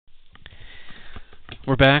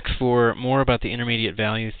We're back for more about the intermediate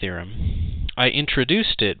value theorem. I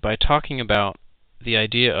introduced it by talking about the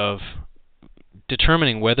idea of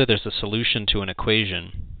determining whether there's a solution to an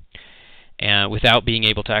equation without being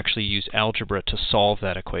able to actually use algebra to solve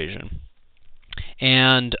that equation.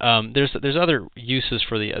 And there's other uses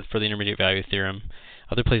for the intermediate value theorem,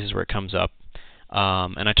 other places where it comes up.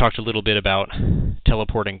 And I talked a little bit about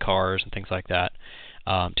teleporting cars and things like that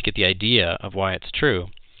to get the idea of why it's true.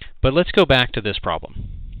 But let's go back to this problem.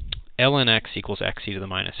 ln x equals xe to the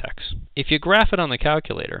minus x. If you graph it on the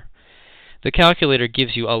calculator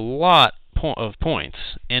gives you a lot of points,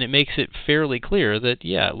 and it makes it fairly clear that,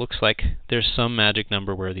 yeah, it looks like there's some magic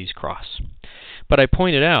number where these cross. But I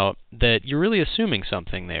pointed out that you're really assuming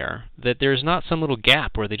something there, that there's not some little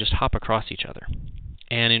gap where they just hop across each other.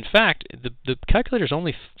 And in fact, the calculator's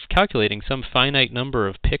only calculating some finite number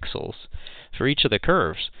of pixels for each of the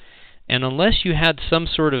curves. And unless you had some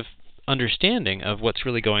sort of understanding of what's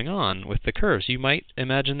really going on with the curves, you might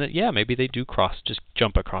imagine that, yeah, maybe they do just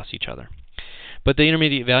jump across each other. But the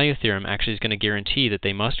intermediate value theorem actually is going to guarantee that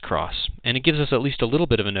they must cross, and it gives us at least a little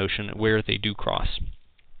bit of a notion where they do cross.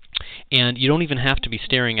 And you don't even have to be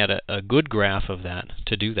staring at a good graph of that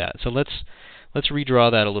to do that. So let's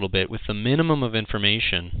redraw that a little bit with the minimum of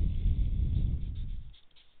information.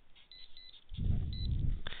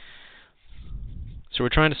 So we're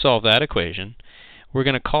trying to solve that equation. We're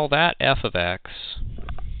going to call that f of x,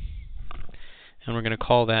 and we're going to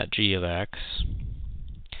call that g of x.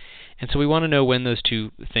 And so we want to know when those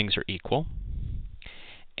two things are equal.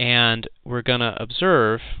 And we're going to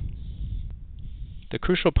observe the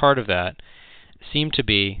crucial part of that seemed to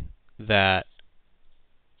be that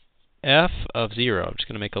f of 0, I'm just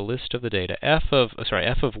going to make a list of the data, f of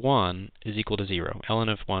 1 is equal to 0. ln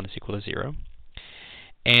of 1 is equal to 0.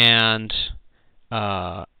 And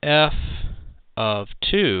f of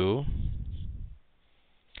 2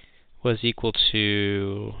 was equal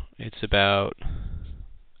to, it's about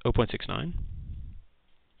 0.69.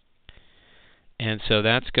 And so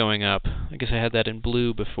that's going up. I guess I had that in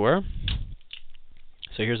blue before.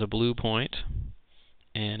 So here's a blue point,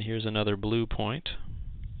 and here's another blue point.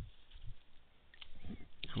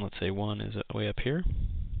 And let's say 1 is way up here.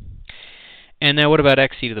 And now what about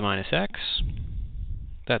xe to the minus x?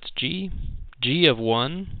 That's g. G of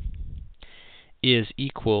 1 is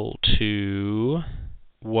equal to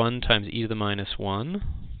 1 times e to the minus 1,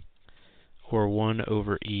 or 1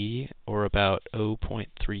 over e, or about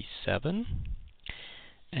 0.37.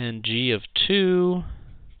 And g of 2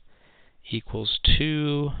 equals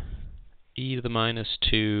 2 e to the minus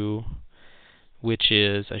 2, which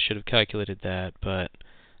is, I should have calculated that, but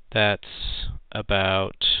that's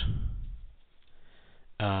about,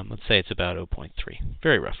 let's say it's about 0.3,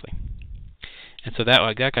 very roughly. And so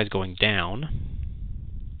that guy's going down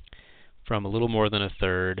from a little more than a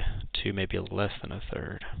third to maybe a little less than a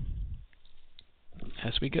third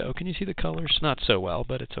as we go. Can you see the colors? Not so well,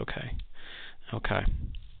 but it's okay. Okay.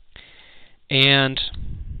 And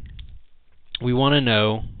we want to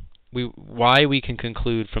know why we can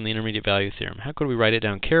conclude from the intermediate value theorem. How could we write it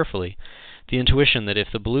down carefully? The intuition that if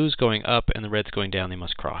the blue's going up and the red's going down, they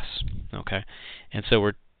must cross. Okay? And so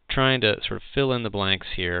we're trying to sort of fill in the blanks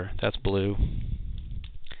here. That's blue.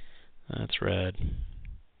 That's red.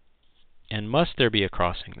 And must there be a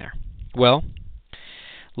crossing there? Well,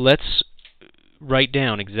 let's write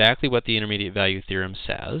down exactly what the intermediate value theorem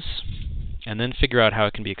says, and then figure out how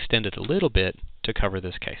it can be extended a little bit to cover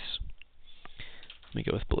this case. Let me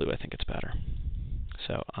go with blue. I think it's better.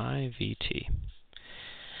 So IVT.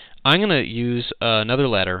 I'm going to use another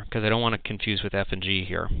letter because I don't want to confuse with F and G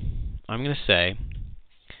here. I'm going to say,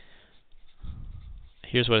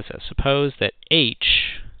 here's what it says. Suppose that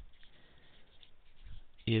H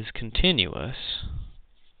is continuous.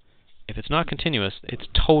 If it's not continuous, it's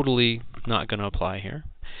totally not going to apply here.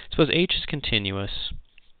 Suppose H is continuous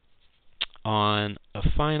on a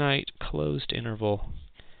finite closed interval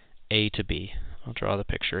a to b. I'll draw the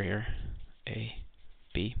picture here. A,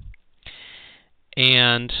 B.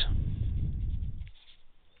 And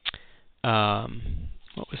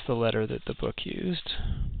what was the letter that the book used?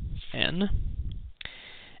 N.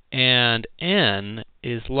 And N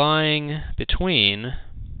is lying between,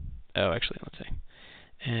 let's see.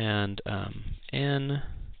 And N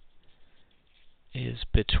is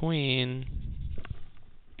between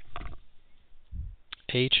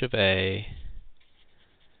H of A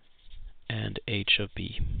and H of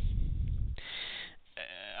B.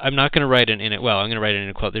 I'm not going to write it in it. Well, I'm going to write it in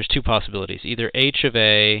a quote. There's two possibilities. Either H of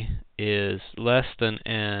A is less than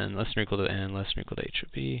N, less than or equal to N, less than or equal to H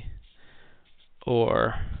of B,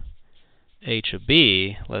 or h of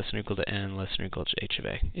b less than or equal to n less than or equal to h of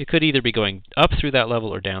a. It could either be going up through that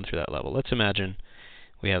level or down through that level. Let's imagine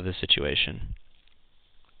we have this situation.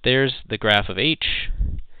 There's the graph of h,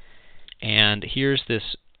 and here's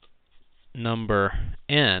this number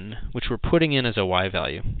n, which we're putting in as a y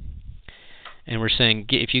value. And we're saying,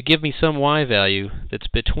 if you give me some y value that's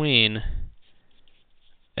between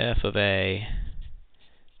f of a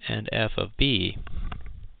and f of b,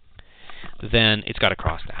 then it's got to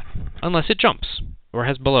cross that. Unless it jumps, or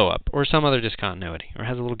has blow up, or some other discontinuity, or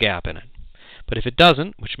has a little gap in it. But if it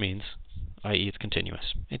doesn't, which means, i.e. it's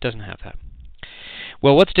continuous, it doesn't have that.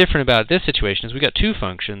 Well, what's different about this situation is we've got two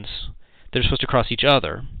functions that are supposed to cross each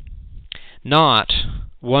other, not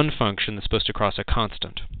one function that's supposed to cross a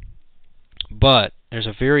constant. But there's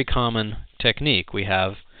a very common technique we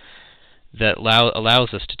have that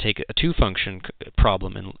allows us to take a two-function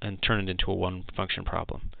problem and turn it into a one-function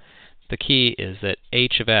problem. The key is that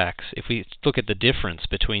h of x, if we look at the difference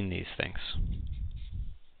between these things,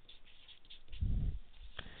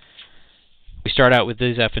 we start out with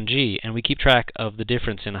these f and g, and we keep track of the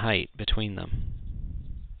difference in height between them.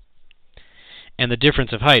 And the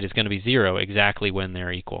difference of height is going to be 0 exactly when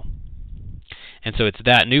they're equal. And so it's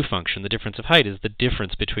that new function. The difference of height is the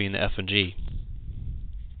difference between the f and g.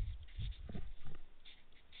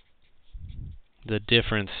 The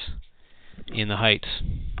difference in the heights.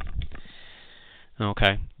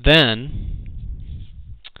 Okay. Then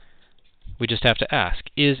we just have to ask,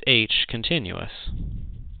 is h continuous?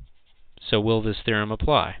 So will this theorem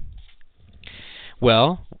apply?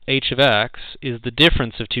 Well, h of x is the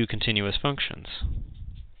difference of two continuous functions.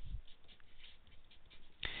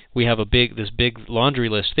 We have this big laundry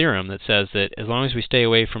list theorem that says that as long as we stay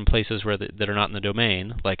away from places where that are not in the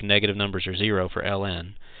domain, like negative numbers or 0 for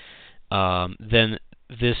ln, then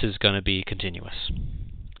this is going to be continuous.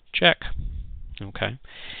 Check. Okay.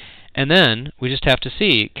 And then we just have to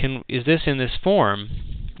see, is this in this form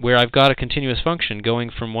where I've got a continuous function going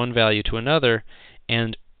from one value to another,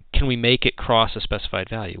 and can we make it cross a specified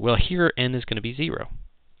value? Well, here n is going to be 0,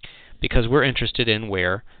 because we're interested in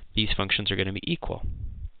where these functions are going to be equal.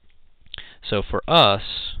 So for us,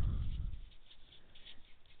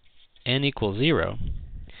 n equals 0.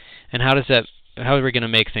 And how are we going to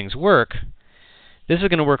make things work? This is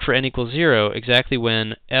going to work for n equals 0 exactly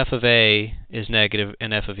when f of a is negative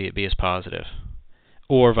and f of b is positive,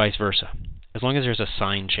 or vice versa, as long as there's a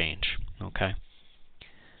sign change. Okay.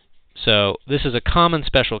 So this is a common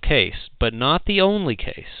special case, but not the only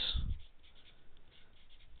case,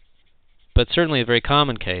 but certainly a very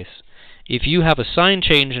common case. If you have a sign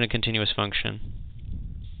change in a continuous function,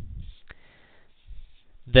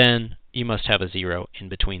 then you must have a 0 in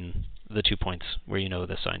between the 2 points where you know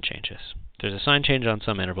the sign change is. If there's a sign change on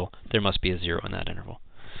some interval, there must be a 0 in that interval.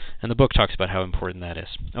 And the book talks about how important that is.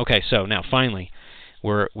 Okay, so now finally,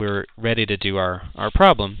 we're ready to do our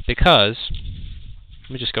problem, because,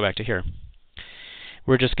 let me just go back to here.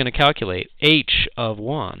 We're just going to calculate h of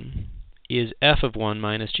 1 is f of 1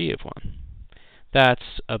 minus g of 1.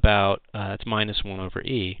 That's about, it's minus 1 over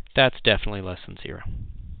e. That's definitely less than 0.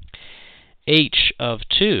 H of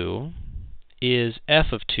 2 is f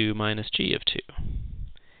of 2 minus g of 2.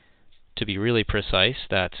 To be really precise,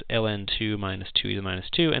 that's ln 2 minus 2 to the minus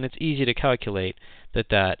 2, and it's easy to calculate that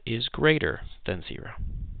that is greater than 0.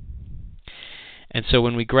 And so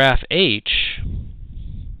when we graph h,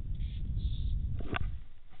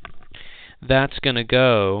 that's going to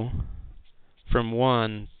go from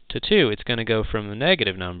 1 to 2. It's going to go from the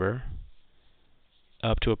negative number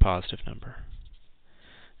up to a positive number.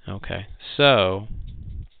 Okay, so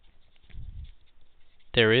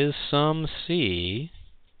there is some c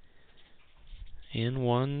in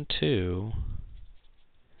 1, 2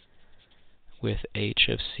 with h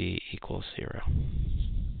of c equals 0.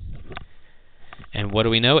 And what do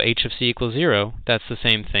we know? H of c equals 0. That's the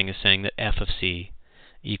same thing as saying that f of c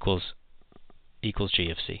equals g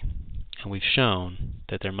of c. And we've shown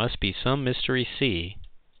that there must be some mystery c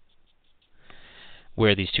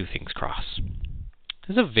where these two things cross.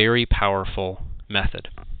 This is a very powerful method,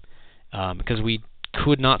 because we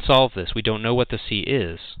could not solve this. We don't know what the c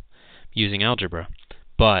is using algebra,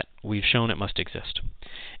 but we've shown it must exist.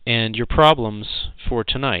 And your problems for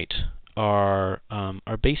tonight are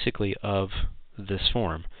basically of this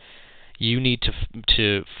form. You need to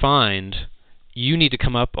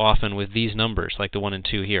come up often with these numbers, like the 1 and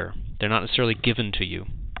 2 here. They're not necessarily given to you,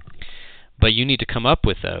 but you need to come up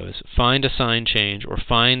with those, find a sign change, or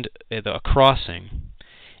find a crossing,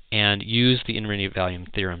 and use the intermediate value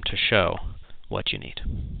theorem to show what you need.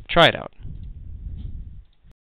 Try it out.